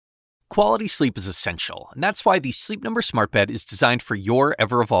Quality sleep is essential, and that's why the Sleep Number Smart Bed is designed for your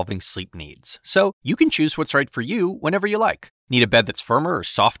ever-evolving sleep needs. So you can choose what's right for you whenever you like. Need a bed that's firmer or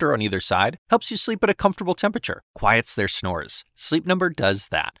softer on either side? Helps you sleep at a comfortable temperature, quiets their snores. Sleep Number does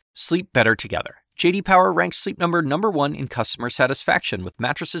that. Sleep better together. J.D. Power ranks Sleep Number #1 in customer satisfaction with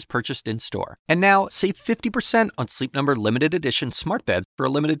mattresses purchased in-store. And now, save 50% on Sleep Number limited edition smart beds for a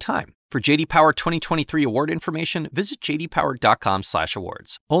limited time. For J.D. Power 2023 award information, visit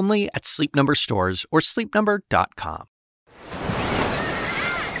jdpower.com/awards. Only at Sleep Number stores or sleepnumber.com.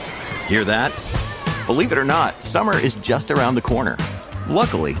 Hear that? Believe it or not, summer is just around the corner.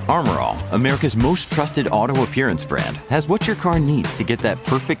 Luckily, Armor All, America's most trusted auto appearance brand, has what your car needs to get that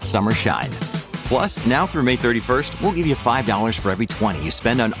perfect summer shine. Plus, now through May 31st, we'll give you $5 for every $20 you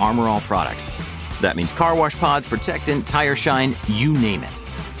spend on Armor All products. That means car wash pods, protectant, tire shine, you name it.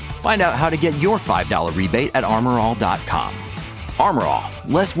 Find out how to get your $5 rebate at armorall.com. Armor All,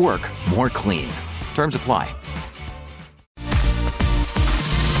 less work, more clean. Terms apply.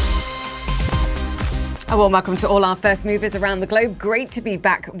 A warm welcome to all our first movers around the globe. Great to be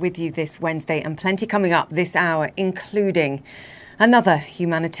back with you this Wednesday, and plenty coming up this hour, including another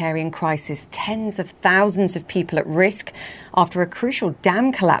humanitarian crisis. Tens of thousands of people at risk after a crucial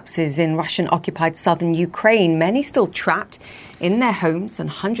dam collapses in Russian-occupied southern Ukraine. Many still trapped in their homes and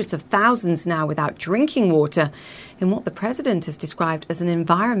hundreds of thousands now without drinking water in what the president has described as an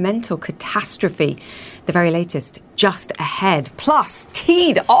environmental catastrophe. The very latest just ahead. Plus,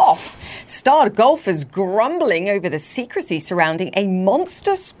 teed off, star golfers grumbling over the secrecy surrounding a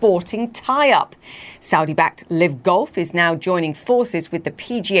monster sporting tie-up. Saudi-backed Live Golf is now joining forces with the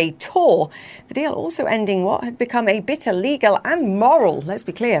PGA Tour. The deal also ending what had become a bitter legal and moral, let's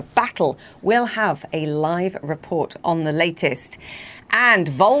be clear, battle. We'll have a live report on the latest. And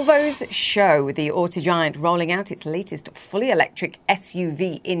Volvo's show, the auto giant rolling out its latest fully electric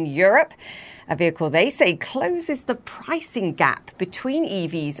SUV in Europe. A vehicle they say closes the pricing gap between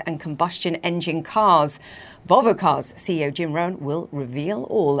EVs and combustion engine cars. Volvo Cars CEO Jim Rohn will reveal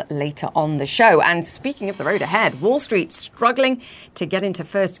all later on the show. And speaking of the road ahead, Wall Street struggling to get into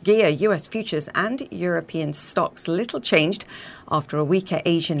first gear. US futures and European stocks little changed after a weaker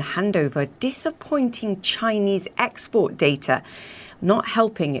Asian handover. Disappointing Chinese export data not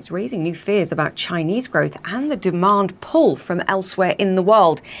helping. It's raising new fears about Chinese growth and the demand pull from elsewhere in the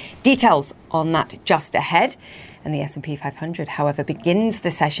world. Details on that just ahead. And the S&P 500, however, begins the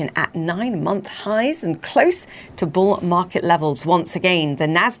session at 9-month highs and close to bull market levels once again. The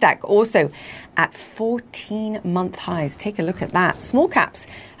Nasdaq also at 14-month highs. Take a look at that. Small caps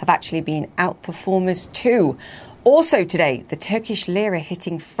have actually been outperformers too. Also today, the Turkish lira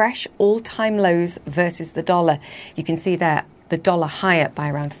hitting fresh all-time lows versus the dollar. You can see there the dollar higher by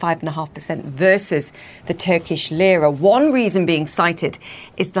around 5.5% versus the Turkish lira. One reason being cited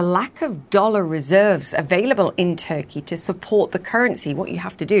is the lack of dollar reserves available in Turkey to support the currency. What you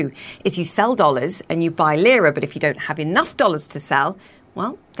have to do is you sell dollars and you buy lira, but if you don't have enough dollars to sell,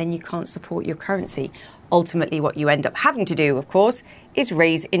 well, then you can't support your currency. Ultimately, what you end up having to do, of course, is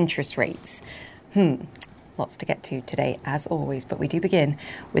raise interest rates. Lots to get to today, as always, but we do begin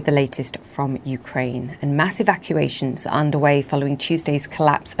with the latest from Ukraine. And mass evacuations are underway following Tuesday's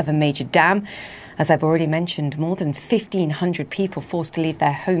collapse of a major dam. As I've already mentioned, more than 1,500 people forced to leave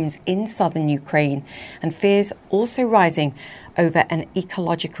their homes in southern Ukraine, and fears also rising over an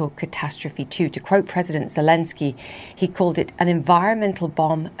ecological catastrophe too. To quote President Zelensky, he called it an environmental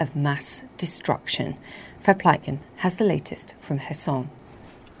bomb of mass destruction. Fred Pleitgen has the latest from Kherson.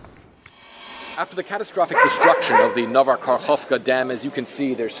 After the catastrophic destruction of the Novakarhovka Dam, as you can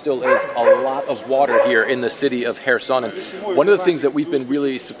see, there still is a lot of water here in the city of Kherson. And one of the things that we've been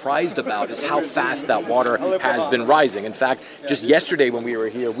really surprised about is how fast that water has been rising. In fact, just yesterday when we were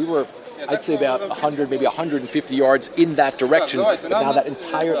here, we were, I'd say about 100, maybe 150 yards in that direction. But now that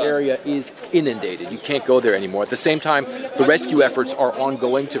entire area is inundated. You can't go there anymore. At the same time, the rescue efforts are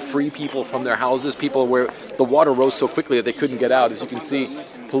ongoing to free people from their houses, people where the water rose so quickly that they couldn't get out. As you can see,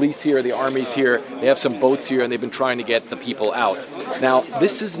 police here, the army's here, they have some boats here, and they've been trying to get the people out. Now,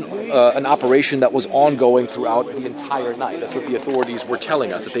 this is an operation that was ongoing throughout the entire night. That's what the authorities were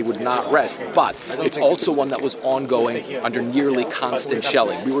telling us, that they would not rest. But it's also one that was ongoing under nearly constant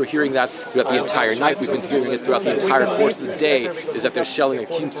shelling. We were hearing that throughout the entire night. We've been hearing it throughout the entire course of the day, is that there's shelling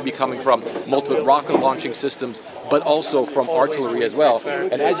that seems to be coming from multiple rocket launching systems, but also from artillery as well.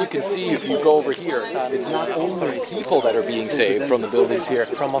 And as you can see, if you go over here, it's not only people that are being saved from the buildings here,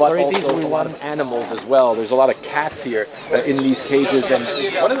 but also a lot of animals as well. There's a lot of cats here in these cages. And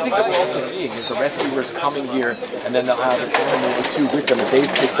one of the things that we're also seeing is the rescuers coming here, and then they'll have an animal or two with them that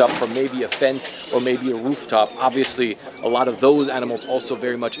they've picked up from maybe a fence or maybe a rooftop. Obviously, a lot of those animals also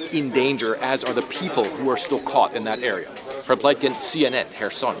very much in danger, as are the people who are still caught in that area. From Prewitt, CNN,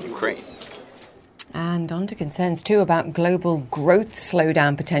 Kherson, Ukraine. And on to concerns too about global growth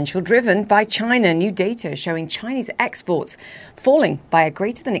slowdown potential driven by China. New data showing Chinese exports falling by a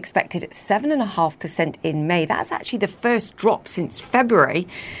greater than expected 7.5% in May. That's actually the first drop since February.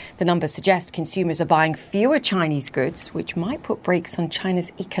 The numbers suggest consumers are buying fewer Chinese goods, which might put brakes on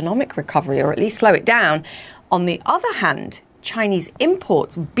China's economic recovery or at least slow it down. On the other hand, Chinese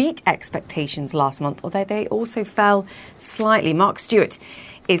imports beat expectations last month, although they also fell slightly. Mark Stewart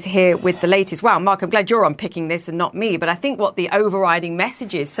is here with the latest. Wow, Mark, I'm glad you're unpicking this and not me. But I think what the overriding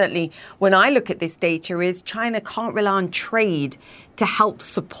message is, certainly when I look at this data, is China can't rely on trade to help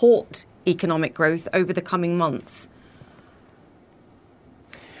support economic growth over the coming months.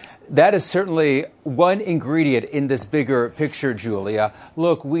 That is certainly one ingredient in this bigger picture, Julia.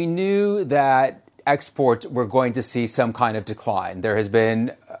 Look, we knew that exports were going to see some kind of decline. There has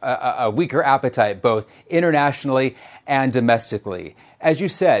been a weaker appetite both internationally and domestically. As you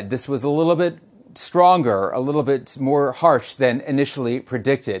said, this was a little bit stronger, a little bit more harsh than initially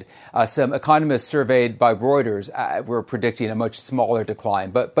predicted. Some economists surveyed by Reuters were predicting a much smaller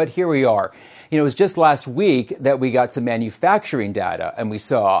decline. But here we are. You know, it was just last week that we got some manufacturing data and we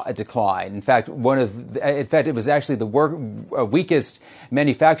saw a decline. In fact, it was actually the weakest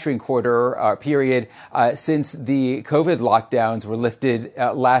manufacturing quarter period since the COVID lockdowns were lifted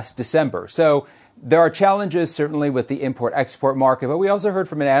last December. So there are challenges, certainly, with the import-export market, but we also heard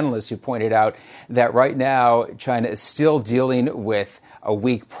from an analyst who pointed out that right now China is still dealing with a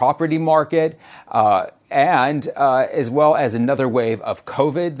weak property market and as well as another wave of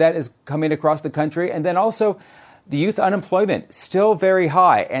COVID that is coming across the country. And then also the youth unemployment still very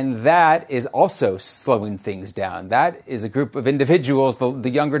high, and that is also slowing things down. That is a group of individuals, the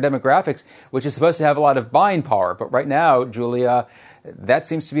younger demographics, which is supposed to have a lot of buying power. But right now, Julia, that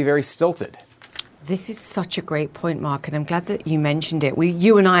seems to be very stilted. This is such a great point, Mark, and I'm glad that you mentioned it.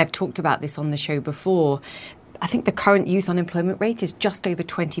 You and I have talked about this on the show before. I think the current youth unemployment rate is just over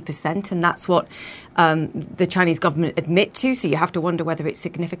 20%, and that's what the Chinese government admit to. So you have to wonder whether it's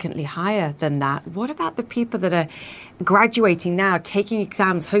significantly higher than that. What about the people that are graduating now, taking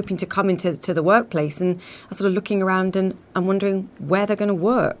exams, hoping to come into the workplace and are sort of looking around and wondering where they're going to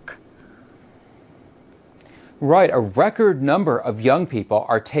work? Right. A record number of young people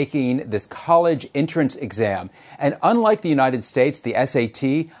are taking this college entrance exam. And unlike the United States, the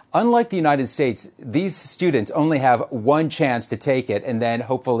SAT, unlike the United States, these students only have one chance to take it and then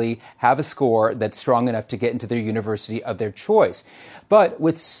hopefully have a score that's strong enough to get into their university of their choice. But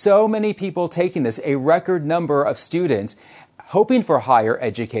with so many people taking this, a record number of students hoping for higher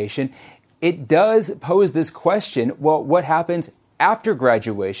education, it does pose this question, well, what happens after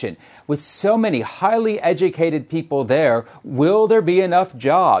graduation? With so many highly educated people there, will there be enough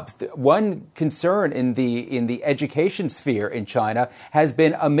jobs? One concern in the education sphere in China has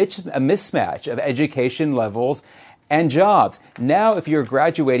been a mismatch of education levels and jobs. Now, if you're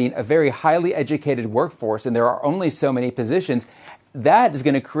graduating a very highly educated workforce and there are only so many positions, that is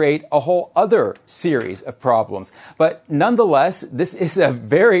going to create a whole other series of problems. But nonetheless, this is a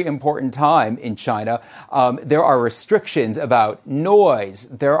very important time in China. There are restrictions about noise.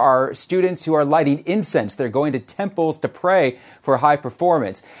 There are students who are lighting incense. They're going to temples to pray for high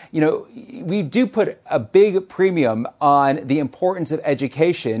performance. You know, we do put a big premium on the importance of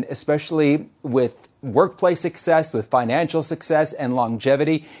education, especially with workplace success, with financial success and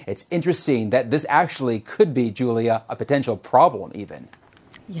longevity. It's interesting that this actually could be, Julia, a potential problem even.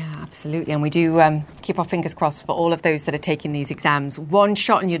 Yeah, absolutely. And we do keep our fingers crossed for all of those that are taking these exams. One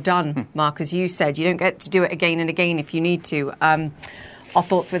shot and you're done, Mark, as you said. You don't get to do it again and again if you need to. Our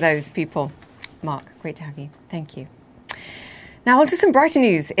thoughts with those people. Mark, great to have you. Thank you. Now, on to some brighter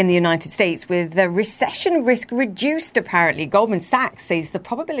news in the United States with the recession risk reduced, apparently. Goldman Sachs says the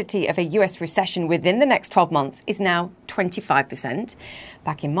probability of a US recession within the next 12 months is now 25%.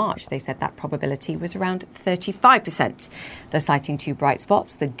 Back in March, they said that probability was around 35%. They're citing two bright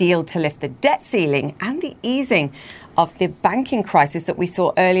spots, the deal to lift the debt ceiling and the easing of the banking crisis that we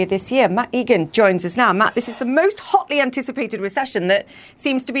saw earlier this year. Matt Egan joins us now. Matt, this is the most hotly anticipated recession that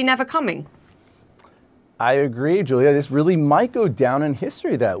seems to be never coming. I agree, Julia. This really might go down in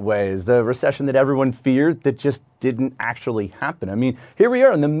history that way, as the recession that everyone feared that just didn't actually happen. I mean, here we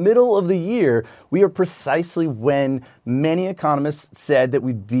are in the middle of the year. We are precisely when many economists said that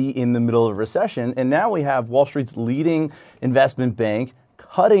we'd be in the middle of a recession. And now we have Wall Street's leading investment bank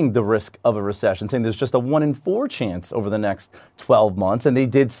cutting the risk of a recession, saying there's just a 1 in 4 chance over the next 12 months. And they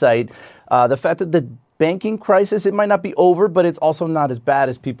did cite the fact that the banking crisis, it might not be over, but it's also not as bad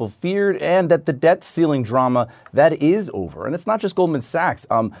as people feared, and that the debt ceiling drama, that is over. And it's not just Goldman Sachs.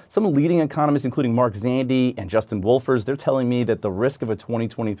 Some leading economists, including Mark Zandi and Justin Wolfers, they're telling me that the risk of a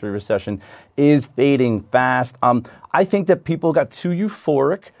 2023 recession is fading fast. I think that people got too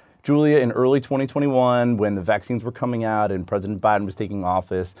euphoric, Julia, in early 2021 when the vaccines were coming out and President Biden was taking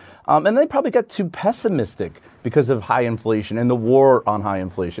office. And they probably got too pessimistic because of high inflation and the war on high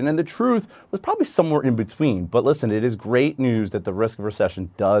inflation. And the truth was probably somewhere in between. But listen, it is great news that the risk of recession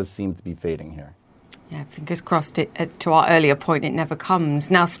does seem to be fading here. Yeah, fingers crossed. To our earlier point, it never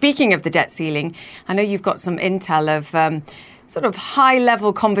comes. Now, speaking of the debt ceiling, I know you've got some intel of sort of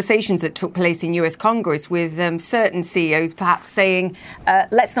high-level conversations that took place in US Congress with certain CEOs perhaps saying,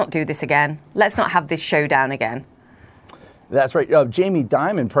 let's not do this again. Let's not have this showdown again. That's right. Jamie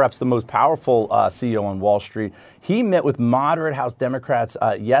Dimon, perhaps the most powerful CEO on Wall Street, he met with moderate House Democrats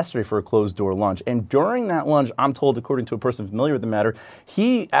yesterday for a closed-door lunch. And during that lunch, I'm told, according to a person familiar with the matter,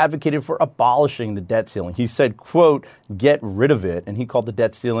 he advocated for abolishing the debt ceiling. He said, quote, get rid of it. And he called the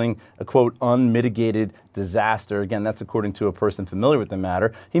debt ceiling a, quote, unmitigated disaster. Again, that's according to a person familiar with the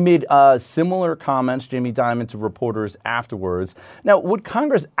matter. He made similar comments, Jamie Dimon, to reporters afterwards. Now, would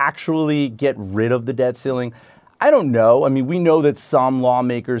Congress actually get rid of the debt ceiling? I don't know. I mean, we know that some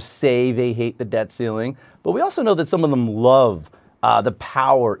lawmakers say they hate the debt ceiling, but we also know that some of them love the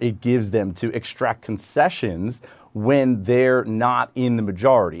power it gives them to extract concessions when they're not in the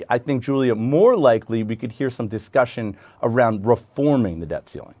majority. I think, Julia, more likely we could hear some discussion around reforming the debt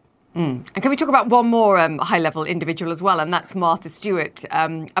ceiling. And can we talk about one more high-level individual as well, and that's Martha Stewart,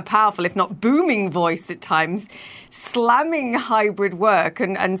 a powerful, if not booming voice at times, slamming hybrid work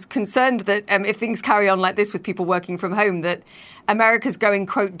and concerned that if things carry on like this with people working from home, that America's going,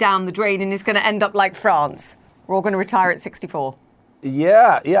 quote, down the drain and is going to end up like France. We're all going to retire at 64.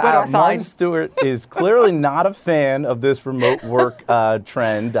 Yeah. Martha Stewart is clearly not a fan of this remote work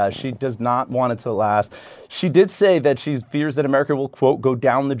trend. She does not want it to last. She did say that she fears that America will, quote, go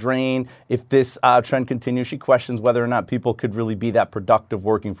down the drain if this trend continues. She questions whether or not people could really be that productive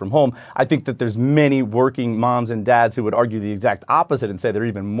working from home. I think that there's many working moms and dads who would argue the exact opposite and say they're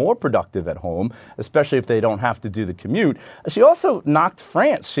even more productive at home, especially if they don't have to do the commute. She also knocked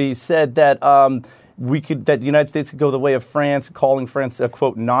France. She said that that the United States could go the way of France, calling France a,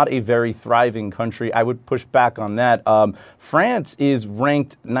 quote, not a very thriving country. I would push back on that. France is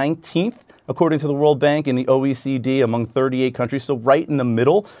ranked 19th, according to the World Bank, in the OECD among 38 countries. So right in the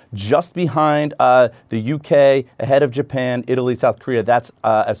middle, just behind the UK, ahead of Japan, Italy, South Korea. That's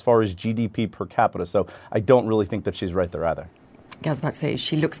as far as GDP per capita. So I don't really think that she's right there either. I was about to say,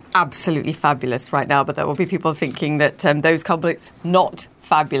 she looks absolutely fabulous right now, but there will be people thinking that those couplets not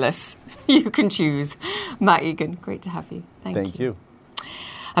fabulous. You can choose. Matt Egan, great to have you. Thank you.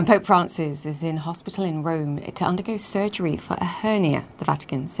 And Pope Francis is in hospital in Rome to undergo surgery for a hernia. The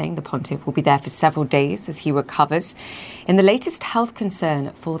Vatican saying the pontiff will be there for several days as he recovers. In the latest health concern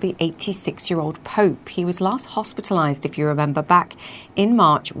for the 86-year-old Pope, he was last hospitalised, if you remember, back in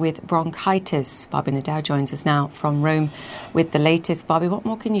March with bronchitis. Barbie Nadeau joins us now from Rome with the latest. Barbie, what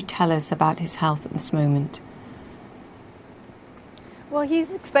more can you tell us about his health at this moment? Well,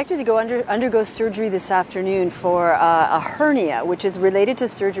 he's expected to undergo surgery this afternoon for a hernia, which is related to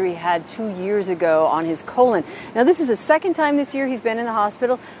surgery he had 2 years ago on his colon. Now, this is the second time this year he's been in the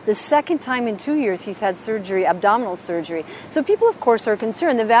hospital. The second time in 2 years he's had surgery, abdominal surgery. So people, of course, are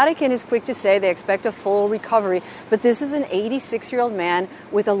concerned. The Vatican is quick to say they expect a full recovery, but this is an 86-year-old man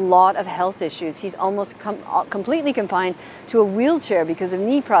with a lot of health issues. He's almost completely confined to a wheelchair because of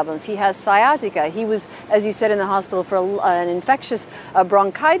knee problems. He has sciatica. He was, as you said, in the hospital for an infectious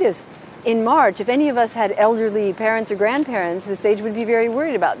bronchitis in March. If any of us had elderly parents or grandparents, the stage would be very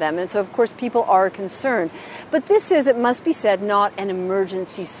worried about them. And so, of course, people are concerned. But this is, it must be said, not an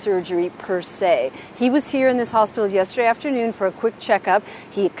emergency surgery per se. He was here in this hospital yesterday afternoon for a quick checkup.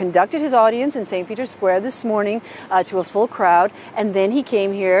 He conducted his audience in St. Peter's Square this morning to a full crowd. And then he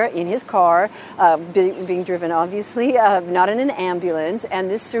came here in his car, being driven, obviously, not in an ambulance. And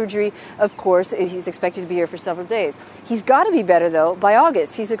this surgery, of course, he's expected to be here for several days. He's got to be better, though, by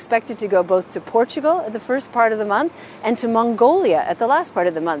August. He's expected to go both to Portugal at the first part of the month and to Mongolia at the last part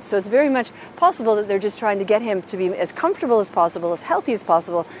of the month. So it's very much possible that they're just trying to get him to be as comfortable as possible, as healthy as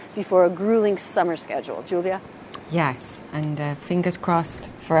possible before a grueling summer schedule. Julia? Yes, and fingers crossed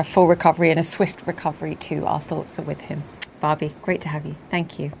for a full recovery and a swift recovery too. Our thoughts are with him. Barbie, great to have you.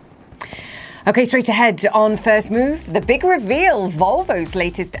 Thank you. Okay, straight ahead on First Move, the big reveal, Volvo's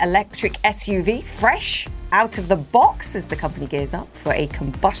latest electric SUV, fresh out of the box as the company gears up for a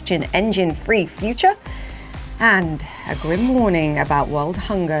combustion engine-free future. And a grim warning about world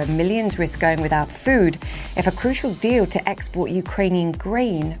hunger. Millions risk going without food if a crucial deal to export Ukrainian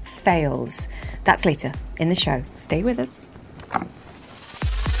grain fails. That's later in the show. Stay with us.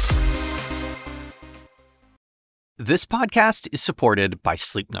 This podcast is supported by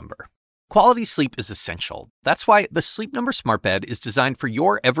Sleep Number. Quality sleep is essential. That's why the Sleep Number Smart Bed is designed for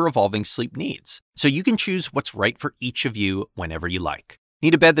your ever-evolving sleep needs, so you can choose what's right for each of you whenever you like.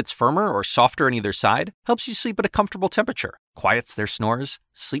 Need a bed that's firmer or softer on either side? Helps you sleep at a comfortable temperature. Quiets their snores?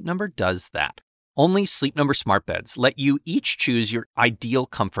 Sleep Number does that. Only Sleep Number Smart Beds let you each choose your ideal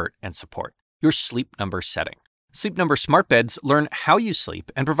comfort and support, your Sleep Number setting. Sleep Number Smart Beds learn how you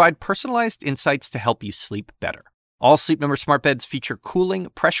sleep and provide personalized insights to help you sleep better. All Sleep Number Smart Beds feature cooling,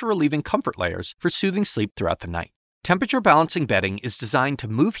 pressure-relieving comfort layers for soothing sleep throughout the night. Temperature-balancing bedding is designed to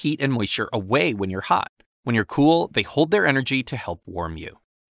move heat and moisture away when you're hot. When you're cool, they hold their energy to help warm you.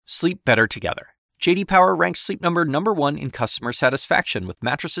 Sleep better together. J.D. Power ranks Sleep Number #1 in customer satisfaction with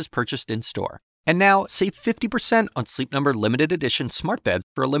mattresses purchased in-store. And now, save 50% on Sleep Number limited edition smart beds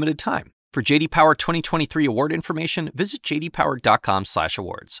for a limited time. For J.D. Power 2023 award information, visit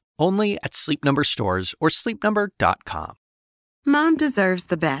jdpower.com/awards. Only at Sleep Number stores or sleepnumber.com. Mom deserves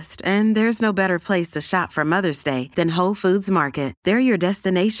the best, and there's no better place to shop for Mother's Day than Whole Foods Market. They're your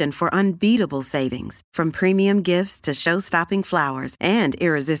destination for unbeatable savings, from premium gifts to show-stopping flowers and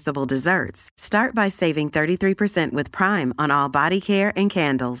irresistible desserts. Start by saving 33% with Prime on all body care and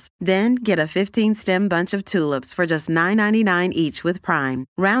candles. Then get a 15-stem bunch of tulips for just $9.99 each with Prime.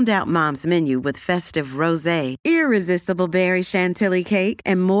 Round out Mom's menu with festive rosé, irresistible berry chantilly cake,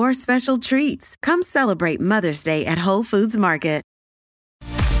 and more special treats. Come celebrate Mother's Day at Whole Foods Market.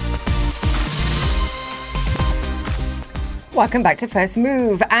 Welcome back to First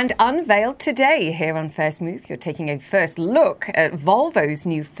Move, and unveiled today here on First Move, you're taking a first look at Volvo's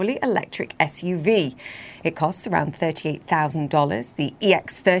new fully electric SUV. It costs around $38,000. The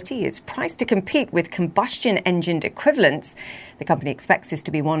EX30 is priced to compete with combustion-engined equivalents. The company expects this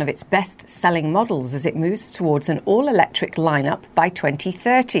to be one of its best-selling models as it moves towards an all-electric lineup by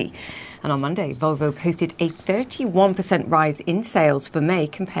 2030. And on Monday, Volvo posted a 31% rise in sales for May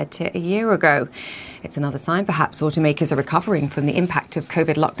compared to a year ago. It's another sign perhaps automakers are recovering from the impact of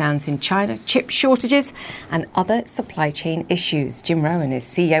COVID lockdowns in China, chip shortages and other supply chain issues. Jim Rowan is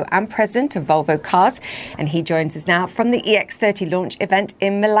CEO and president of Volvo Cars, and he joins us now from the EX30 launch event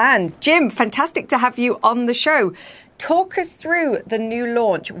in Milan. Jim, fantastic to have you on the show. Talk us through the new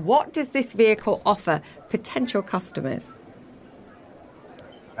launch. What does this vehicle offer potential customers?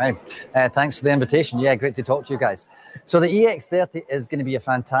 Right. Thanks for the invitation. Yeah, great to talk to you guys. So the EX30 is going to be a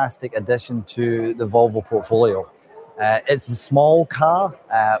fantastic addition to the Volvo portfolio. It's a small car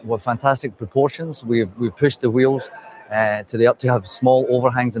with fantastic proportions. We've pushed the wheels to have small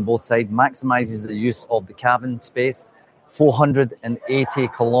overhangs on both sides, maximizes the use of the cabin space. 480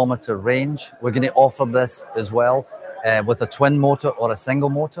 kilometer range. We're going to offer this as well with a twin motor or a single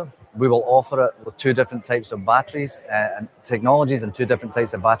motor. We will offer it with two different types of batteries and technologies and two different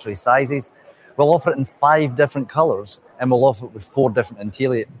types of battery sizes. We'll offer it in 5 different colors, and we'll offer it with 4 different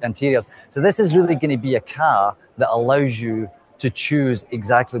interiors. So this is really going to be a car that allows you to choose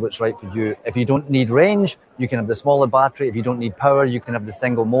exactly what's right for you. If you don't need range, you can have the smaller battery. If you don't need power, you can have the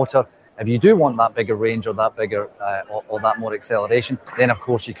single motor. If you do want that bigger range or that bigger or that more acceleration, then of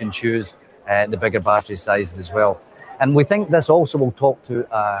course you can choose the bigger battery sizes as well. And we think this also will talk to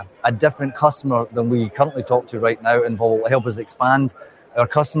a different customer than we currently talk to right now, and will help us expand our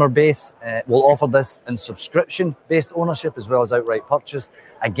customer base. We'll offer this in subscription-based ownership as well as outright purchase.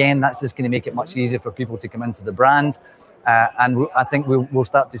 Again, that's just going to make it much easier for people to come into the brand. And I think we'll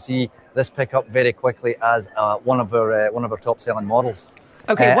start to see this pick up very quickly as one of our top-selling models.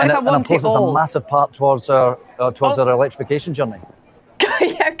 Okay, what if I want it all? And of course, it's a massive part towards our electrification journey.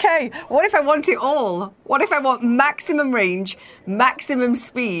 Okay, what if I want it all? What if I want maximum range, maximum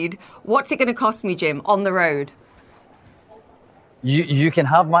speed? What's it going to cost me, Jim, on the road? You can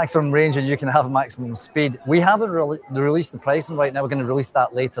have maximum range and you can have maximum speed. We haven't released the pricing right now. We're going to release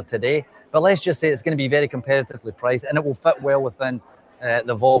that later today. But let's just say it's going to be very competitively priced, and it will fit well within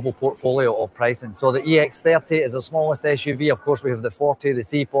the Volvo portfolio of pricing. So the EX30 is the smallest SUV. Of course, we have the 40, the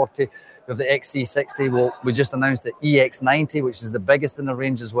C40. We have the XC60. We just announced the EX90, which is the biggest in the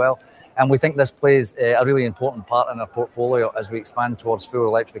range as well. And we think this plays a really important part in our portfolio as we expand towards full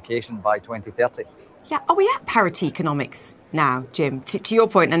electrification by 2030. Yeah, are we at parity economics now, Jim? To your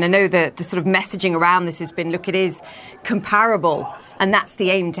point, and I know the sort of messaging around this has been, look, it is comparable, and that's the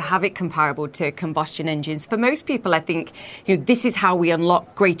aim, to have it comparable to combustion engines. For most people, I think, this is how we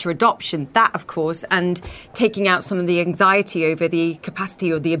unlock greater adoption. That, of course, and taking out some of the anxiety over the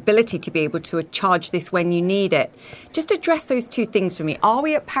capacity or the ability to be able to charge this when you need it. Just address those two things for me. Are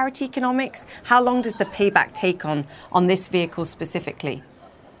we at parity economics? How long does the payback take on this vehicle specifically?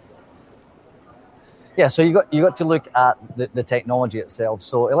 Yeah, so you got to look at the technology itself.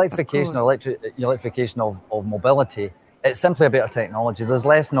 So electrification of mobility, it's simply a better technology. There's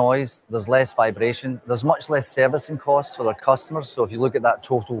less noise, there's less vibration, there's much less servicing costs for our customers. So if you look at that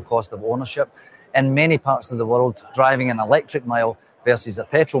total cost of ownership, in many parts of the world, driving an electric mile versus a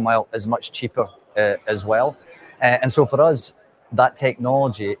petrol mile is much cheaper as well. And so for us, that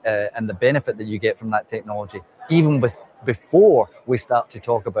technology and the benefit that you get from that technology, even before we start to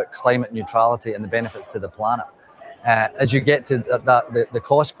talk about climate neutrality and the benefits to the planet. As you get to the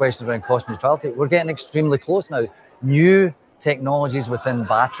cost question around cost neutrality, we're getting extremely close now. New technologies within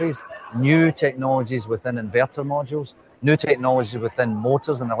batteries, new technologies within inverter modules, new technologies within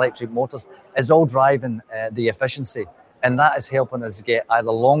motors and electric motors is all driving the efficiency. And that is helping us get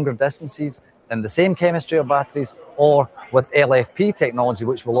either longer distances in the same chemistry of batteries, or with LFP technology,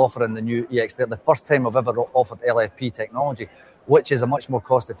 which we'll offer in the new EX30, the first time we've ever offered LFP technology, which is a much more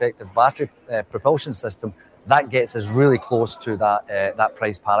cost-effective battery propulsion system. That gets us really close to that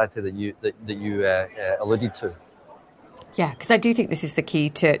price parity that you alluded to. Yeah, because I do think this is the key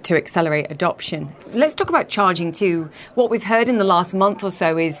to accelerate adoption. Let's talk about charging too. What we've heard in the last month or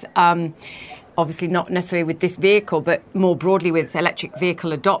so is, obviously not necessarily with this vehicle, but more broadly with electric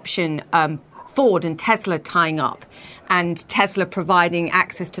vehicle adoption, Ford and Tesla tying up, and Tesla providing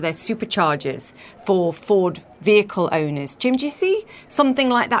access to their superchargers for Ford vehicle owners. Jim, do you see something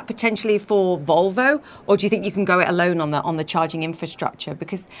like that potentially for Volvo, or do you think you can go it alone on the charging infrastructure?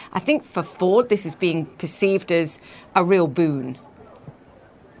 Because I think for Ford, this is being perceived as a real boon.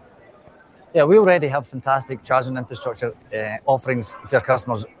 Yeah, we already have fantastic charging infrastructure offerings to our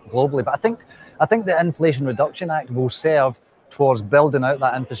customers globally, but I think the Inflation Reduction Act will serve towards building out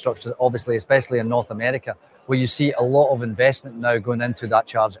that infrastructure, obviously, especially in North America, where you see a lot of investment now going into that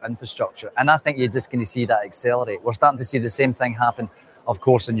charge infrastructure. And I think you're just going to see that accelerate. We're starting to see the same thing happen, of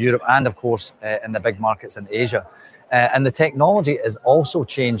course, in Europe and, of course, in the big markets in Asia. And the technology is also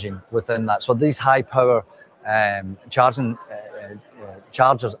changing within that. So these high power chargers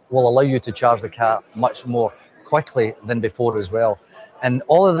will allow you to charge the car much more quickly than before as well. And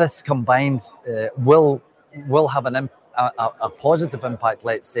all of this combined will have a positive impact,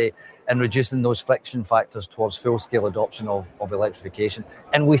 let's say, in reducing those friction factors towards full-scale adoption of electrification.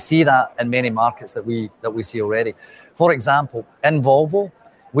 And we see that in many markets that we see already. For example, in Volvo,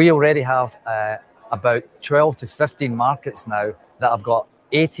 we already have about 12 to 15 markets now that have got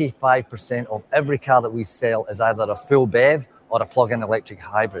 85% of every car that we sell is either a full BEV or a plug-in electric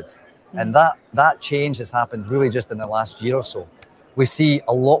hybrid. And that change has happened really just in the last year or so. We see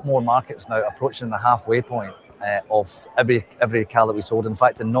a lot more markets now approaching the halfway point of every car that we sold. In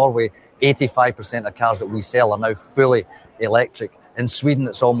fact, in Norway, 85% of cars that we sell are now fully electric. In Sweden,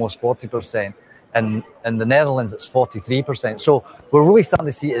 it's almost 40%. And in the Netherlands, it's 43%. So we're really starting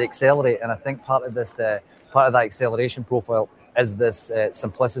to see it accelerate. And I think part of that acceleration profile is this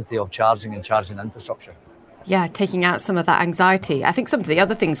simplicity of charging and charging infrastructure. Yeah, taking out some of that anxiety. I think some of the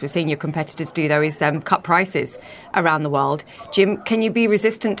other things we're seeing your competitors do, though, is cut prices around the world. Jim, can you be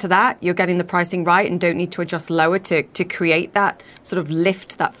resistant to that? You're getting the pricing right and don't need to adjust lower to create that sort of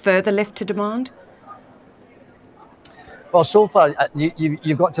lift, that further lift to demand? Well, so far,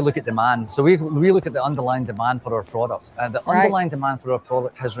 you've got to look at demand. So we look at the underlying demand for our products. And the underlying demand for our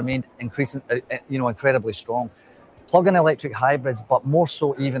product has remained increasing, incredibly strong. Plug-in electric hybrids, but more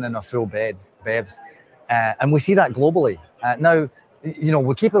so even in our full BEVs. And we see that globally. Now,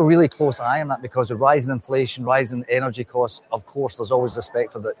 we keep a really close eye on that because of rising inflation, rising energy costs. Of course, there's always the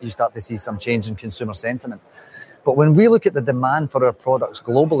spectre that you start to see some change in consumer sentiment. But when we look at the demand for our products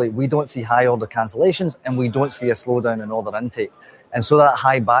globally, we don't see high order cancellations and we don't see a slowdown in order intake. And so that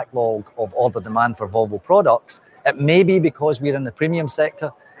high backlog of order demand for Volvo products, it may be because we're in the premium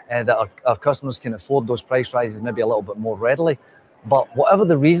sector that our customers can afford those price rises maybe a little bit more readily. But whatever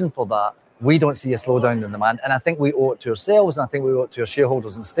the reason for that, we don't see a slowdown in demand. And I think we owe it to ourselves, and I think we owe it to our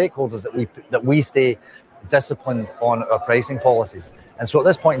shareholders and stakeholders that we stay disciplined on our pricing policies. And so at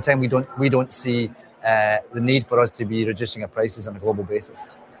this point in time, we don't see the need for us to be reducing our prices on a global basis.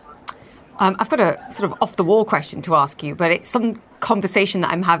 I've got a sort of off-the-wall question to ask you, but it's some conversation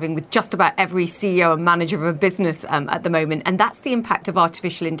that I'm having with just about every CEO and manager of a business at the moment, and that's the impact of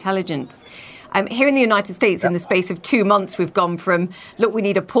artificial intelligence. Here in the United States, in the space of 2 months, we've gone from, look, we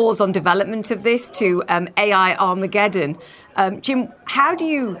need a pause on development of this to AI Armageddon. Jim, how do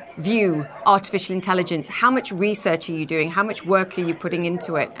you view artificial intelligence? How much research are you doing? How much work are you putting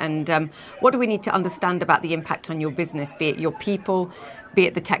into it? And what do we need to understand about the impact on your business, be it your people, be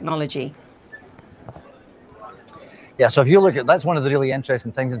it the technology? Yeah, so if you look at, that's one of the really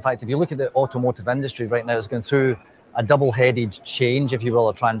interesting things. In fact, if you look at the automotive industry right now, it's going through a double-headed change, if you will,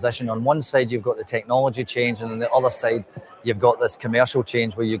 a transition. On one side, you've got the technology change, and on the other side, you've got this commercial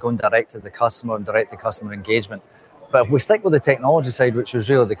change where you're going direct to the customer and direct to customer engagement. But if we stick with the technology side, which was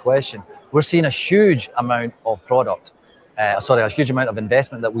really the question, we're seeing a huge amount of a huge amount of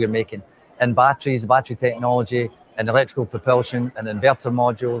investment that we're making in batteries, battery technology, in electrical propulsion, in inverter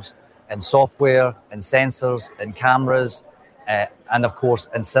modules, in software, in sensors, in cameras, and of course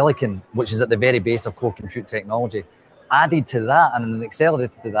in silicon, which is at the very base of core compute technology. Added to that and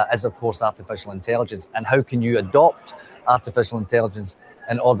accelerated to that is of course artificial intelligence. And how can you adopt artificial intelligence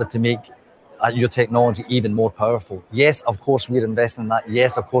in order to make your technology even more powerful? Yes, of course we're investing in that.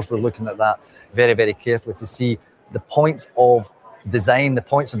 Yes, of course we're looking at that very, very carefully to see the points of design, the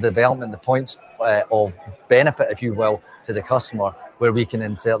points of development, the points of benefit, if you will, to the customer, where we can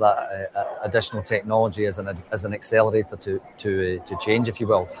insert that additional technology as an accelerator to change, if you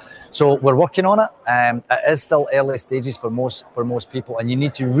will. So we're working on it. It is still early stages for most people, and you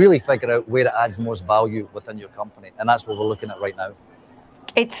need to really figure out where it adds most value within your company, and that's what we're looking at right now.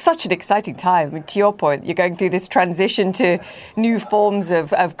 It's such an exciting time. I mean, to your point, you're going through this transition to new forms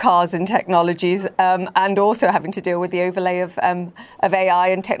of cars and technologies, and also having to deal with the overlay of AI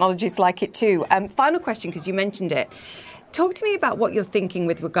and technologies like it too. Final question, because you mentioned it. Talk to me about what you're thinking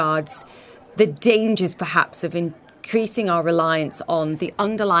with regards the dangers, perhaps, of increasing our reliance on the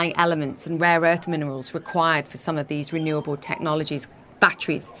underlying elements and rare earth minerals required for some of these renewable technologies.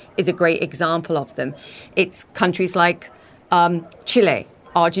 Batteries is a great example of them. It's countries like Chile,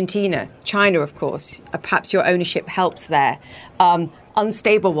 Argentina, China, of course. Perhaps your ownership helps there.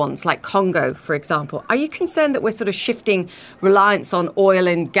 Unstable ones like Congo, for example. Are you concerned that we're sort of shifting reliance on oil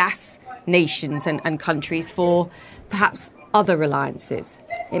and gas nations and countries for perhaps other reliances?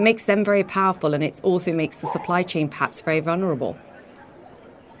 It makes them very powerful, and it also makes the supply chain perhaps very vulnerable.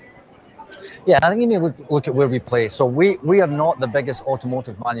 Yeah, I think you need to look at where we play. So we are not the biggest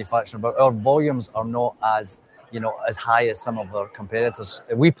automotive manufacturer, but our volumes are not as high as some of our competitors.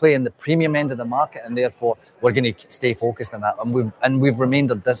 We play in the premium end of the market, and therefore we're going to stay focused on that. And we've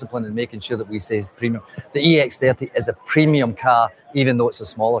remained disciplined in making sure that we stay premium. The EX30 is a premium car, even though it's a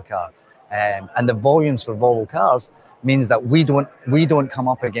smaller car. And the volumes for Volvo Cars means that we don't come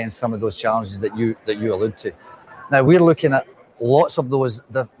up against some of those challenges that you allude to. Now we're looking at lots of those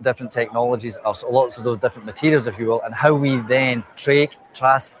different technologies, or lots of those different materials, if you will, and how we then track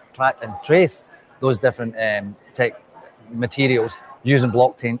and trace those different tech materials using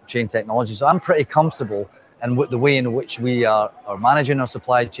blockchain technology. So I'm pretty comfortable in the way in which we are managing our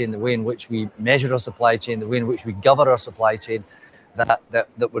supply chain, the way in which we measure our supply chain, the way in which we govern our supply chain,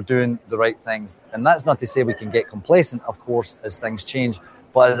 that we're doing the right things. And that's not to say we can get complacent, of course, as things change.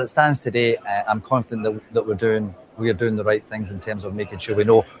 But as it stands today, I'm confident that we are doing the right things in terms of making sure we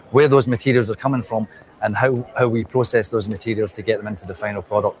know where those materials are coming from and how we process those materials to get them into the final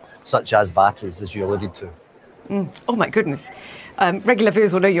product, such as batteries, as you alluded to. Oh, my goodness. Regular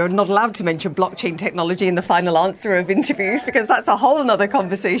viewers will know you're not allowed to mention blockchain technology in the final answer of interviews, because that's a whole other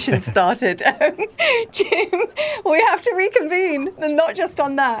conversation started. Jim, we have to reconvene, and not just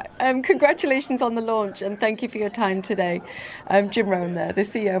on that. Congratulations on the launch, and thank you for your time today. Jim Rowan there, the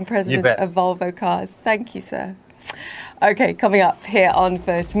CEO and President of Volvo Cars. Thank you, sir. OK, coming up here on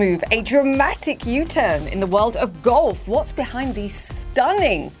First Move, a dramatic U-turn in the world of golf. What's behind the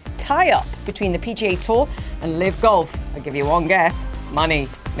stunning tie-up between the PGA Tour and Live Golf? I'll give you one guess. Money.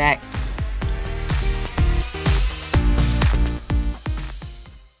 Next.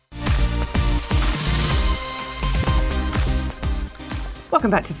 Welcome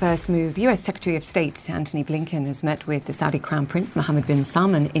back to First Move. US Secretary of State Antony Blinken has met with the Saudi Crown Prince Mohammed bin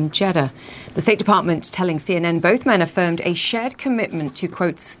Salman in Jeddah. The State Department telling CNN both men affirmed a shared commitment to,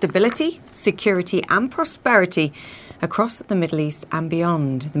 quote, stability, security and prosperity across the Middle East and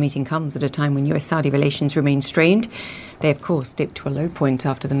beyond. The meeting comes at a time when US-Saudi relations remain strained. They, of course, dipped to a low point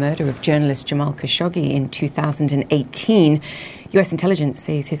after the murder of journalist Jamal Khashoggi in 2018. US intelligence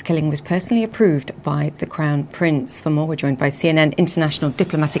says his killing was personally approved by the Crown Prince. For more, we're joined by CNN international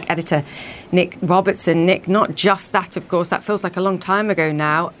diplomatic editor Nick Robertson. Nick, not just that, of course, that feels like a long time ago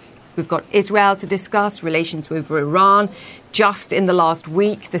now. We've got Israel to discuss, relations over Iran. Just in the last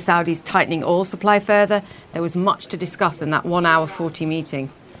week, the Saudis tightening oil supply further. There was much to discuss in that 1 hour 40 meeting.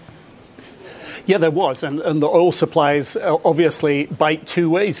 Yeah, there was. And the oil supplies obviously bite two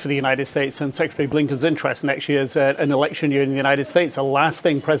ways for the United States and Secretary Blinken's interest. Next year's an election year in the United States. The last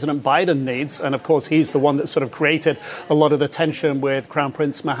thing President Biden needs, and of course he's the one that sort of created a lot of the tension with Crown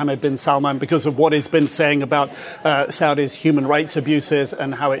Prince Mohammed bin Salman because of what he's been saying about Saudi's human rights abuses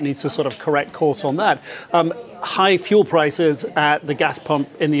and how it needs to sort of correct course on that. High fuel prices at the gas pump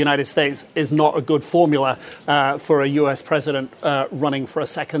in the United States is not a good formula for a U.S. president running for a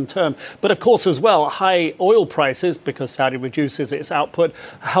second term. But of course, as well, high oil prices, because Saudi reduces its output,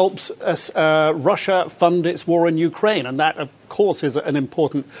 helps Russia fund its war in Ukraine. And that, of course, is an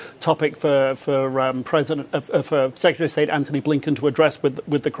important topic for Secretary of State Antony Blinken to address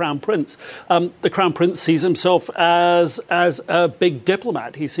with the Crown Prince. The Crown Prince sees himself as a big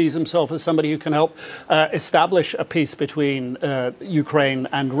diplomat. He sees himself as somebody who can help establish a peace between Ukraine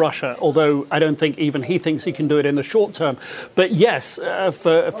and Russia, although I don't think even he thinks he can do it in the short term. But yes,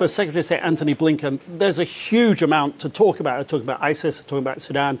 for Secretary of State Antony Blinken, there's a huge amount to talk about. Talking about ISIS, talking about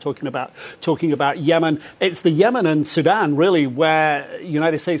Sudan, talking about Yemen. It's the Yemen and Sudan, really, where the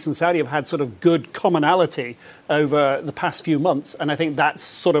United States and Saudi have had sort of good commonality over the past few months. And I think that's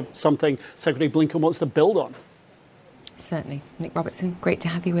sort of something Secretary Blinken wants to build on. Certainly. Nick Robertson, great to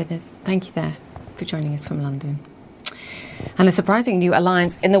have you with us. Thank you there for joining us from London. And a surprising new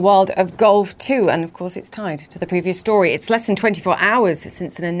alliance in the world of golf too. And of course, it's tied to the previous story. It's less than 24 hours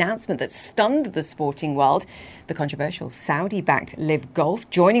since an announcement that stunned the sporting world. The controversial Saudi-backed Live Golf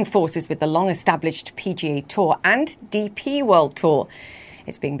joining forces with the long-established PGA Tour and DP World Tour.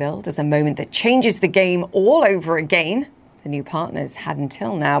 It's being billed as a moment that changes the game all over again. The new partners had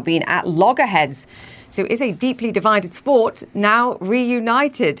until now been at loggerheads. So is a deeply divided sport now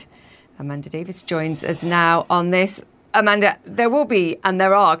reunited? Amanda Davis joins us now on this. Amanda, there will be, and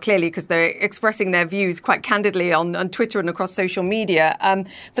there are clearly, because they're expressing their views quite candidly on Twitter and across social media,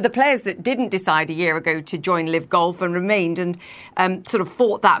 for the players that didn't decide a year ago to join Live Golf and remained and sort of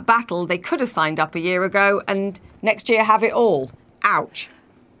fought that battle, they could have signed up a year ago and next year have it all. Ouch.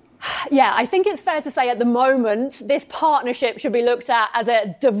 Yeah, I think it's fair to say at the moment this partnership should be looked at as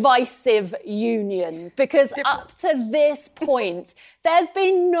a divisive union because up to this point, there's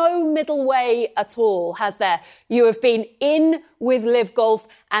been no middle way at all, has there? You have been in with Live Golf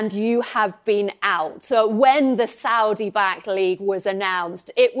and you have been out. So when the Saudi-backed league was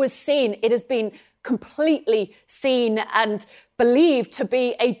announced, it has been completely seen and believed to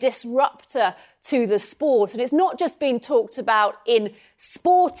be a disruptor to the sport. And it's not just been talked about in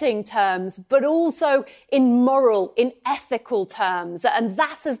sporting terms, but also in moral, in ethical terms. And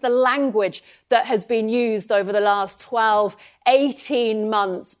that is the language that has been used over the last 12, 18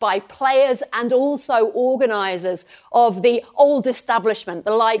 months by players and also organisers of the old establishment,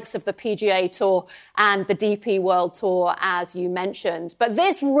 the likes of the PGA Tour and the DP World Tour, as you mentioned. But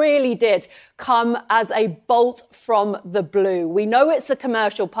this really did come as a bolt from the blue. We know it's a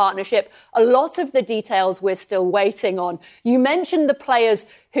commercial partnership. A lot of the details we're still waiting on. You mentioned the players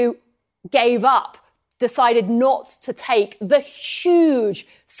who gave up, decided not to take the huge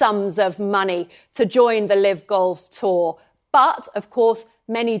sums of money to join the Live Golf Tour. But, of course,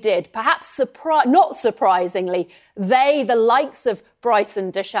 many did. Perhaps not surprisingly, the likes of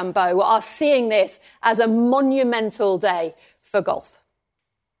Bryson DeChambeau, are seeing this as a monumental day for golf.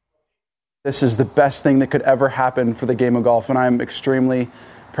 This is the best thing that could ever happen for the game of golf, and I'm extremely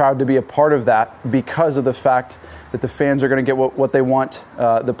proud to be a part of that because of the fact that the fans are going to get what they want.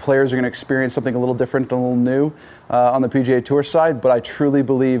 The players are going to experience something a little different and a little new on the PGA Tour side, but I truly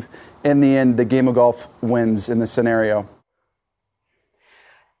believe in the end the game of golf wins in this scenario.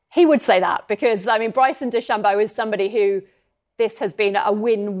 He would say that because, Bryson DeChambeau is somebody who this has been a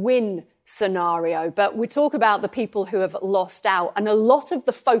win-win scenario. But we talk about the people who have lost out. And a lot of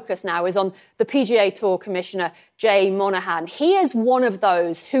the focus now is on the PGA Tour Commissioner, Jay Monahan. He is one of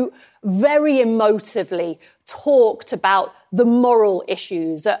those who very emotively talked about the moral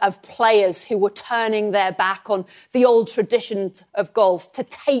issues of players who were turning their back on the old traditions of golf to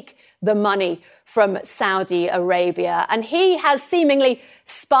take the money from Saudi Arabia. And he has seemingly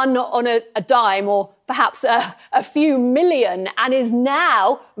spun on a dime or perhaps a few million and is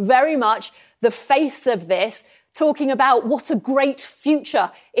now very much the face of this, talking about what a great future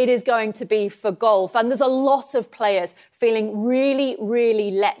it is going to be for golf. And there's a lot of players feeling really,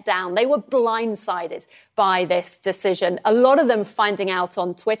 really let down. They were blindsided by this decision. A lot of them finding out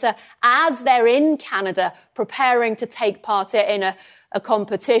on Twitter as they're in Canada preparing to take part in a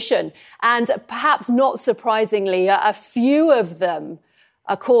competition. And perhaps not surprisingly, a few of them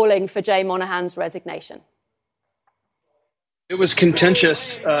are calling for Jay Monahan's resignation. It was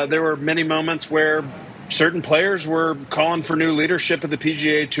contentious. There were many moments where certain players were calling for new leadership of the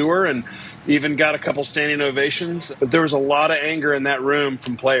PGA Tour and even got a couple standing ovations. But there was a lot of anger in that room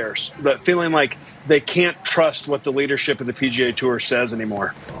from players, that feeling like they can't trust what the leadership of the PGA Tour says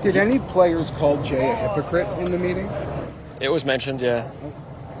anymore. Did any players call Jay a hypocrite in the meeting? It was mentioned, yeah.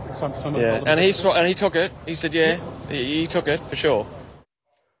 Yeah, and he took it. He said, yeah, he took it for sure.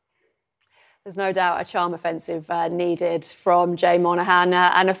 There's no doubt a charm offensive needed from Jay Monahan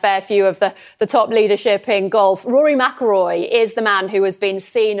and a fair few of the top leadership in golf. Rory McIlroy is the man who has been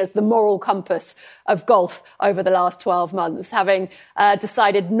seen as the moral compass of golf over the last 12 months, having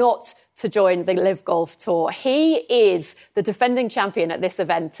decided not to join the LIV Golf Tour. He is the defending champion at this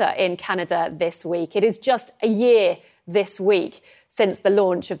event in Canada this week. It is just a year this week since the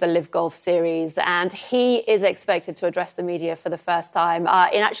launch of the LIV Golf Series, and he is expected to address the media for the first time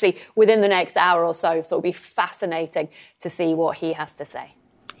within the next hour or so. So it'll be fascinating to see what he has to say.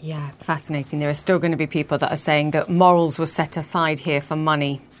 Yeah, fascinating. There are still going to be people that are saying that morals were set aside here for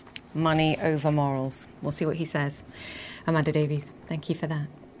money. Money over morals. We'll see what he says. Amanda Davies, thank you for that.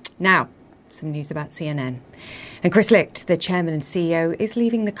 Now, some news about CNN. And Chris Licht, the chairman and CEO, is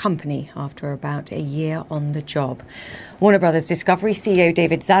leaving the company after about a year on the job. Warner Brothers Discovery CEO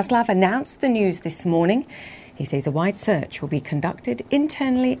David Zaslav announced the news this morning. He says a wide search will be conducted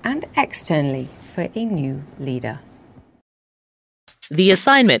internally and externally for a new leader. The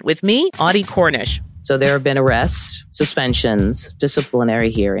Assignment with me, Audie Cornish. So there have been arrests, suspensions,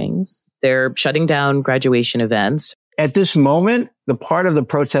 disciplinary hearings. They're shutting down graduation events. At this moment, the part of the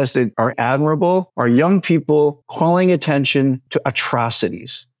protests that are admirable are young people calling attention to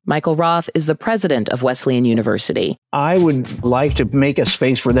atrocities. Michael Roth is the president of Wesleyan University. I would like to make a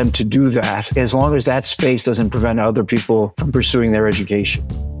space for them to do that, as long as that space doesn't prevent other people from pursuing their education.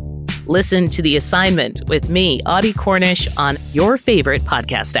 Listen to The Assignment with me, Audie Cornish, on your favorite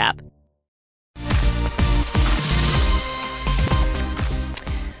podcast app.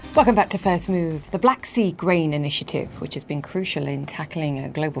 Welcome back to First Move. The Black Sea Grain Initiative, which has been crucial in tackling a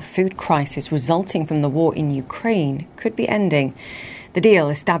global food crisis resulting from the war in Ukraine, could be ending. The deal,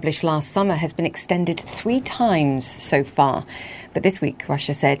 established last summer, has been extended 3 times so far. But this week,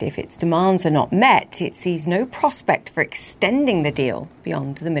 Russia said if its demands are not met, it sees no prospect for extending the deal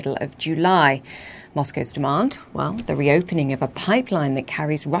beyond the middle of July. Moscow's demand? Well, the reopening of a pipeline that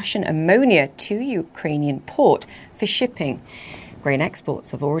carries Russian ammonia to Ukrainian port for shipping. Grain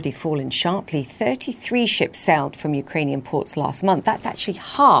exports have already fallen sharply. 33 ships sailed from Ukrainian ports last month. That's actually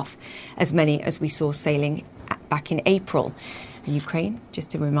half as many as we saw sailing back in April. Ukraine,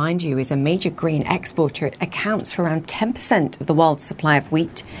 just to remind you, is a major grain exporter. It accounts for around 10% of the world's supply of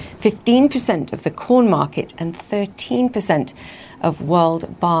wheat, 15% of the corn market, and 13% of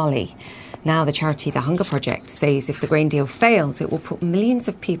world barley. Now, the charity The Hunger Project says if the grain deal fails, it will put millions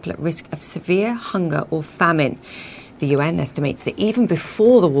of people at risk of severe hunger or famine. The UN estimates that even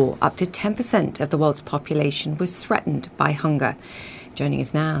before the war, up to 10% of the world's population was threatened by hunger. Joining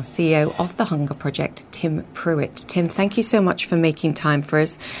us now, CEO of The Hunger Project, Tim Prewitt. Tim, thank you so much for making time for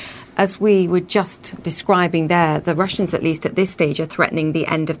us. As we were just describing there, the Russians, at least at this stage, are threatening the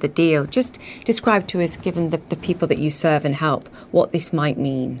end of the deal. Just describe to us, given the people that you serve and help, what this might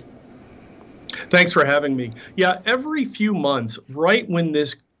mean. Thanks for having me. Yeah, every few months, right when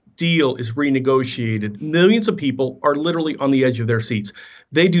this deal is renegotiated, millions of people are literally on the edge of their seats.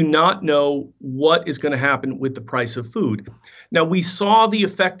 They do not know what is going to happen with the price of food. Now, we saw the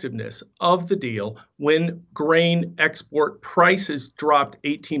effectiveness of the deal when grain export prices dropped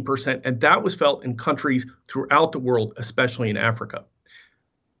 18%, and that was felt in countries throughout the world, especially in Africa.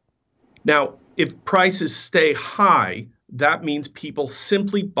 Now, if prices stay high, that means people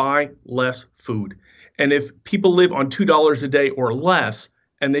simply buy less food. And if people live on $2 a day or less,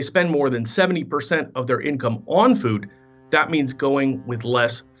 and they spend more than 70% of their income on food, that means going with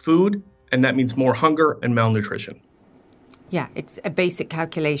less food, and that means more hunger and malnutrition. Yeah, it's a basic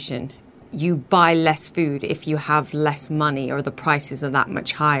calculation. You buy less food if you have less money or the prices are that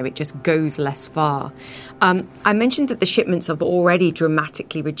much higher. It just goes less far. I mentioned that the shipments have already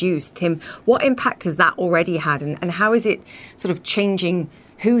dramatically reduced. Tim, what impact has that already had, and how is it sort of changing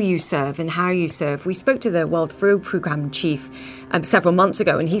who you serve and how you serve? We spoke to the World Food Programme chief several months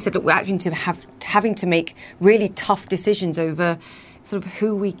ago, and he said, look, we're having to make really tough decisions over sort of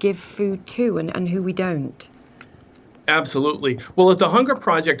who we give food to and who we don't. Absolutely. Well, at the Hunger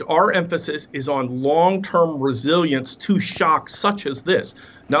Project, our emphasis is on long-term resilience to shocks such as this,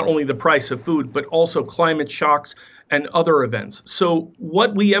 not only the price of food, but also climate shocks and other events. So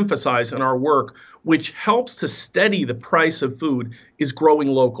what we emphasize in our work, which helps to steady the price of food, is growing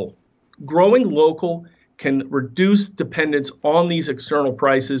local. Growing local can reduce dependence on these external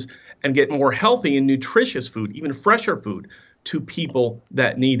prices and get more healthy and nutritious food, even fresher food, to people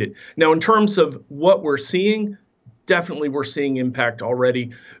that need it. Now, in terms of what we're seeing, definitely we're seeing impact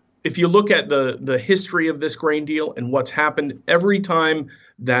already. If you look at the history of this grain deal and what's happened, every time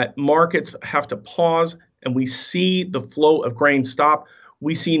that markets have to pause and we see the flow of grain stop,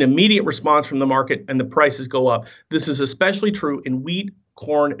 we see an immediate response from the market and the prices go up. This is especially true in wheat,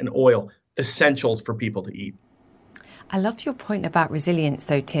 corn, and oil, essentials for people to eat. I love your point about resilience,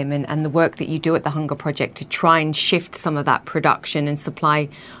 though, Tim, and the work that you do at the Hunger Project to try and shift some of that production and supply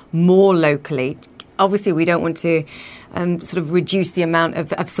more locally. Obviously, we don't want to sort of reduce the amount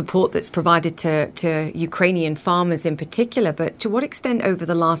of support that's provided to Ukrainian farmers in particular. But to what extent over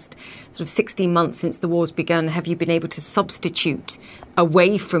the last sort of 16 months since the war's begun have you been able to substitute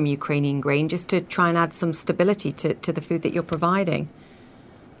away from Ukrainian grain just to try and add some stability to the food that you're providing?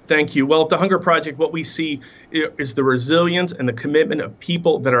 Thank you. Well, at the Hunger Project, what we see is the resilience and the commitment of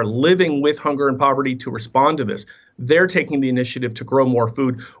people that are living with hunger and poverty to respond to this. They're taking the initiative to grow more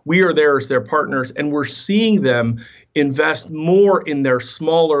food. We are there as their partners, and we're seeing them invest more in their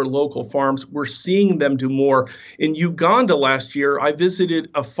smaller local farms. We're seeing them do more. In Uganda last year, I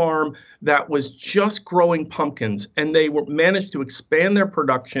visited a farm that was just growing pumpkins, and they managed to expand their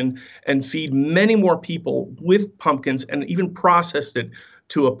production and feed many more people with pumpkins and even processed it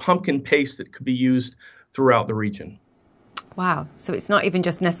to a pumpkin paste that could be used throughout the region. Wow. So it's not even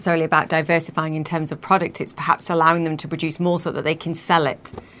just necessarily about diversifying in terms of product, it's perhaps allowing them to produce more so that they can sell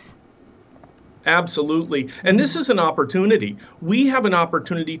it. Absolutely. And this is an opportunity. We have an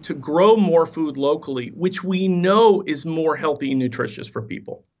opportunity to grow more food locally, which we know is more healthy and nutritious for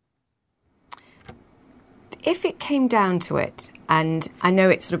people. If it came down to it, and I know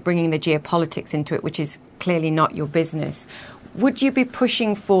it's sort of bringing the geopolitics into it, which is clearly not your business, would you be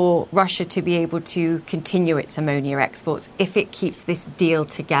pushing for Russia to be able to continue its ammonia exports if it keeps this deal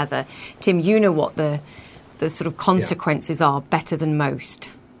together? Tim, you know what the sort of consequences are better than most.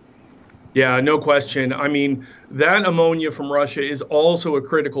 Yeah, no question. I mean, that ammonia from Russia is also a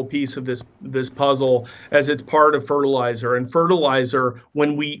critical piece of this puzzle, as it's part of fertilizer. And fertilizer,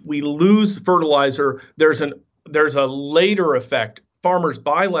 when we lose fertilizer, there's a later effect. Farmers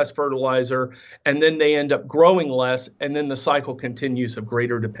buy less fertilizer, and then they end up growing less, and then the cycle continues of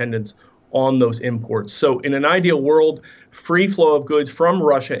greater dependence on those imports. So in an ideal world, free flow of goods from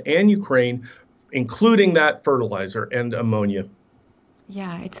Russia and Ukraine, including that fertilizer and ammonia.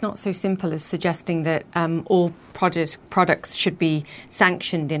 Yeah, it's not so simple as suggesting that all products should be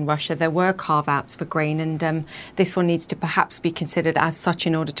sanctioned in Russia. There were carve-outs for grain, and this one needs to perhaps be considered as such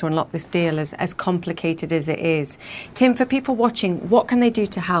in order to unlock this deal, as complicated as it is. Tim, for people watching, what can they do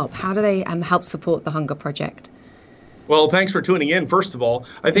to help? How do they help support the Hunger Project? Well, thanks for tuning in. First of all,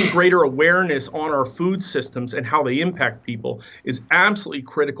 I think greater awareness on our food systems and how they impact people is absolutely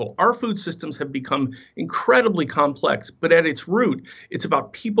critical. Our food systems have become incredibly complex, but at its root, it's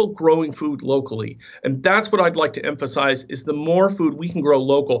about people growing food locally. And that's what I'd like to emphasize is the more food we can grow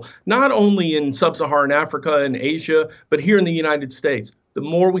local, not only in sub-Saharan Africa and Asia, but here in the United States. The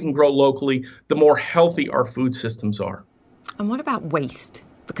more we can grow locally, the more healthy our food systems are. And what about waste?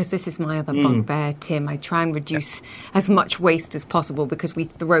 Because this is my other bugbear, Tim. I try and reduce as much waste as possible because we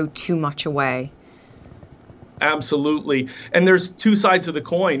throw too much away. Absolutely. And there's two sides of the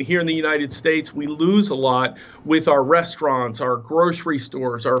coin. Here in the United States, we lose a lot with our restaurants, our grocery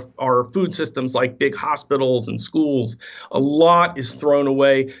stores, our food systems like big hospitals and schools. A lot is thrown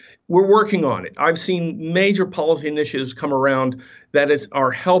away. We're working on it. I've seen major policy initiatives come around that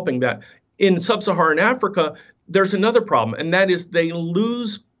are helping that. In sub-Saharan Africa, there's another problem, and that is they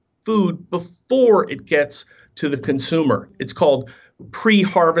lose food before it gets to the consumer. It's called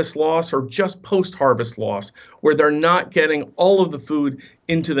pre-harvest loss or just post-harvest loss, where they're not getting all of the food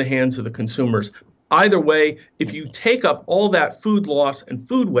into the hands of the consumers. Either way, if you take up all that food loss and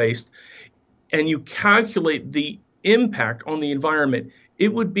food waste and you calculate the impact on the environment,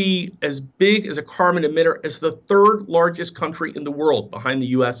 it would be as big as a carbon emitter as the third largest country in the world behind the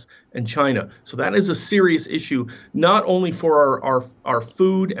U.S. and China. So that is a serious issue, not only for our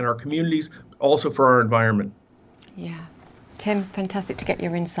food and our communities, but also for our environment. Yeah. Tim, fantastic to get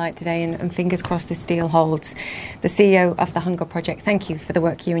your insight today, and fingers crossed this deal holds. The CEO of the Hunger Project, thank you for the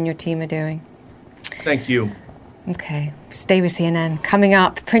work you and your team are doing. Thank you. Okay, stay with CNN. Coming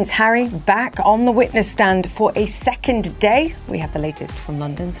up, Prince Harry back on the witness stand for a second day. We have the latest from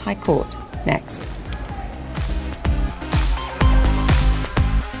London's High Court next.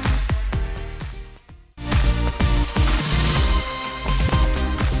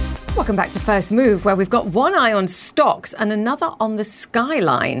 Welcome back to First Move, where we've got one eye on stocks and another on the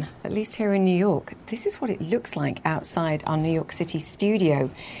skyline, at least here in New York. This is what it looks like outside our New York City studio.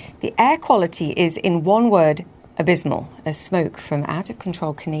 The air quality is, in one word, abysmal, as smoke from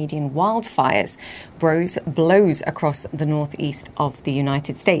out-of-control Canadian wildfires blows across the northeast of the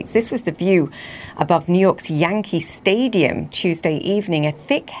United States. This was the view above New York's Yankee Stadium Tuesday evening, a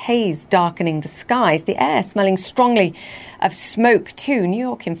thick haze darkening the skies, the air smelling strongly of smoke too. New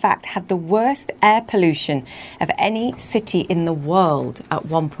York, in fact, had the worst air pollution of any city in the world at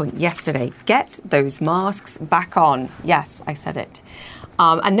one point yesterday. Get those masks back on. Yes, I said it.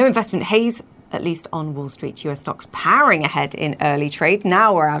 And no investment haze, at least on Wall Street. US stocks powering ahead in early trade.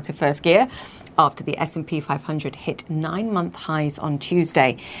 Now we're out of first gear after the S&P 500 hit 9-month highs on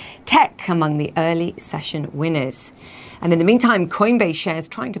Tuesday. Tech among the early session winners. And in the meantime, Coinbase shares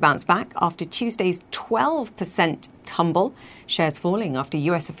trying to bounce back after Tuesday's 12% tumble. Shares falling after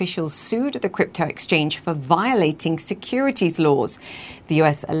US officials sued the crypto exchange for violating securities laws. The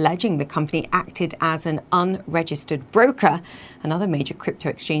US alleging the company acted as an unregistered broker. Another major crypto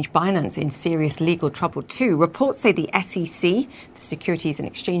exchange, Binance, in serious legal trouble too. Reports say the SEC, the Securities and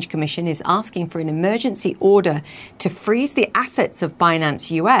Exchange Commission, is asking for an emergency order to freeze the assets of Binance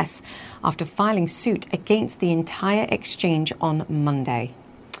US after filing suit against the entire exchange on Monday.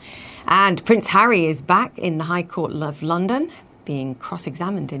 And Prince Harry is back in the High Court of London, being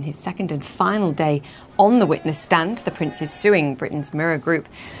cross-examined in his second and final day on the witness stand. The Prince is suing Britain's Mirror Group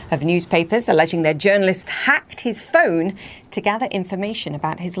of newspapers, alleging their journalists hacked his phone to gather information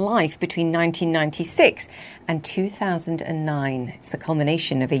about his life between 1996 and 2009. It's the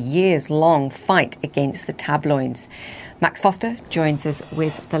culmination of a years-long fight against the tabloids. Max Foster joins us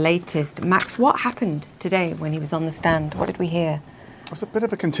with the latest. Max, what happened today when he was on the stand? What did we hear? It was a bit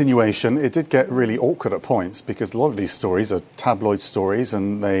of a continuation. It did get really awkward at points because a lot of these stories are tabloid stories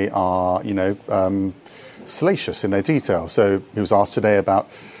and they are, salacious in their detail. So he was asked today about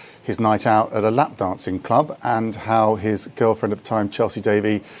his night out at a lap dancing club and how his girlfriend at the time, Chelsea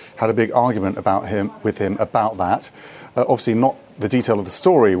Davy, had a big argument with him about that. Obviously not the detail of the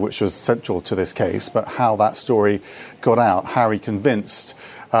story, which was central to this case, but how that story got out. Harry convinced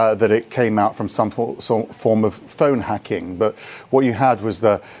that it came out from some form of phone hacking. But what you had was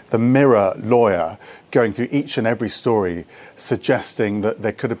the Mirror lawyer going through each and every story, suggesting that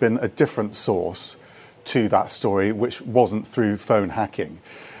there could have been a different source to that story, which wasn't through phone hacking.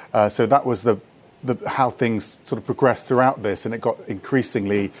 So that was the how things sort of progressed throughout this, and it got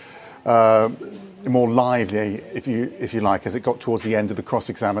increasingly more lively, if you like, as it got towards the end of the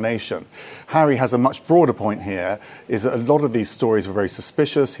cross-examination. Harry has a much broader point here, is that a lot of these stories were very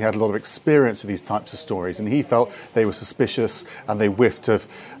suspicious. He had a lot of experience with these types of stories, and he felt they were suspicious and they whiffed of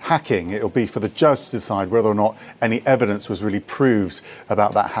hacking. It'll be for the judge to decide whether or not any evidence was really proved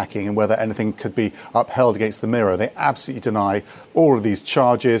about that hacking and whether anything could be upheld against the Mirror. They absolutely deny all of these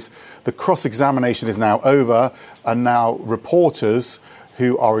charges. The cross-examination is now over, and now reporters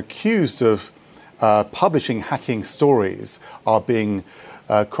who are accused of publishing hacking stories are being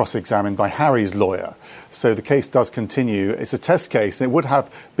cross-examined by Harry's lawyer. So the case does continue. It's a test case, and it would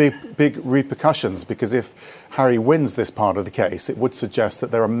have big repercussions, because if Harry wins this part of the case, it would suggest that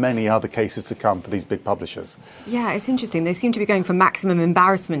there are many other cases to come for these big publishers. Yeah, it's interesting. They seem to be going for maximum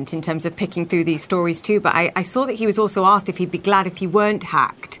embarrassment in terms of picking through these stories too. But I saw that he was also asked if he'd be glad if he weren't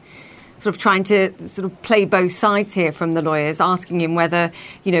hacked. Sort of trying to sort of play both sides here from the lawyers, asking him whether,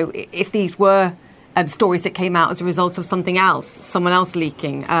 if these were stories that came out as a result of something else, someone else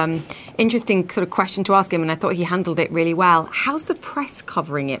leaking. Interesting sort of question to ask him, and I thought he handled it really well. How's the press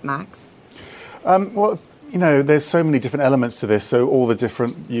covering it, Max? There's so many different elements to this, so all the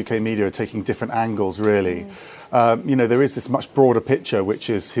different UK media are taking different angles, really. There is this much broader picture, which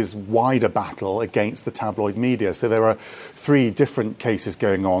is his wider battle against the tabloid media. So there are 3 different cases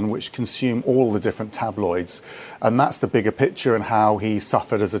going on which consume all the different tabloids. And that's the bigger picture, and how he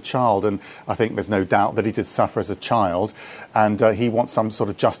suffered as a child. And I think there's no doubt that he did suffer as a child. And he wants some sort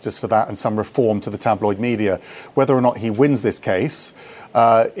of justice for that and some reform to the tabloid media. Whether or not he wins this case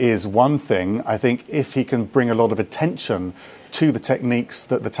is one thing. I think if he can bring a lot of attention to the techniques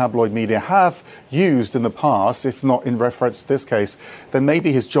that the tabloid media have used in the past, if not in reference to this case, then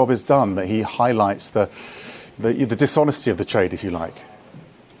maybe his job is done, that he highlights the dishonesty of the trade, if you like.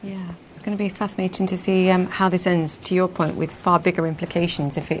 Yeah, it's going to be fascinating to see how this ends, to your point, with far bigger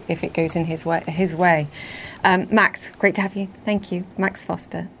implications if it goes in his way. Max, great to have you. Thank you. Max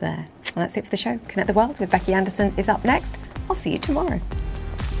Foster there. And that's it for the show. Connect the World with Becky Anderson is up next. I'll see you tomorrow.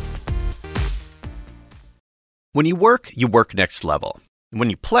 When you work next level. And when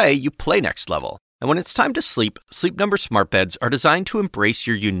you play next level. And when it's time to sleep, Sleep Number smart beds are designed to embrace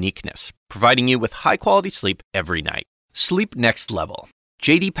your uniqueness, providing you with high-quality sleep every night. Sleep next level.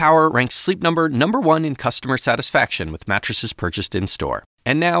 J.D. Power ranks Sleep Number #1 in customer satisfaction with mattresses purchased in-store.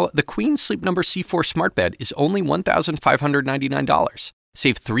 And now, the Queen Sleep Number C4 smart bed is only $1,599.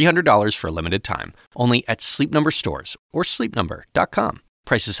 Save $300 for a limited time, only at Sleep Number stores or sleepnumber.com.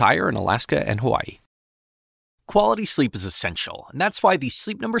 Prices higher in Alaska and Hawaii. Quality sleep is essential, and that's why the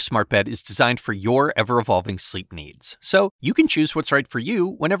Sleep Number smart bed is designed for your ever-evolving sleep needs. So you can choose what's right for you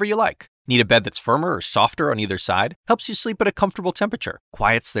whenever you like. Need a bed that's firmer or softer on either side? Helps you sleep at a comfortable temperature.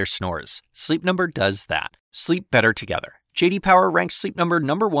 Quiets their snores. Sleep Number does that. Sleep better together. J.D. Power ranks Sleep Number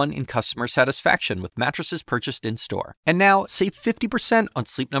 #1 in customer satisfaction with mattresses purchased in-store. And now, save 50% on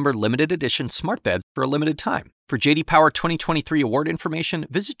Sleep Number limited edition smart beds for a limited time. For J.D. Power 2023 award information,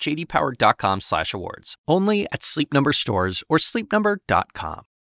 visit jdpower.com/awards. Only at Sleep Number stores or sleepnumber.com.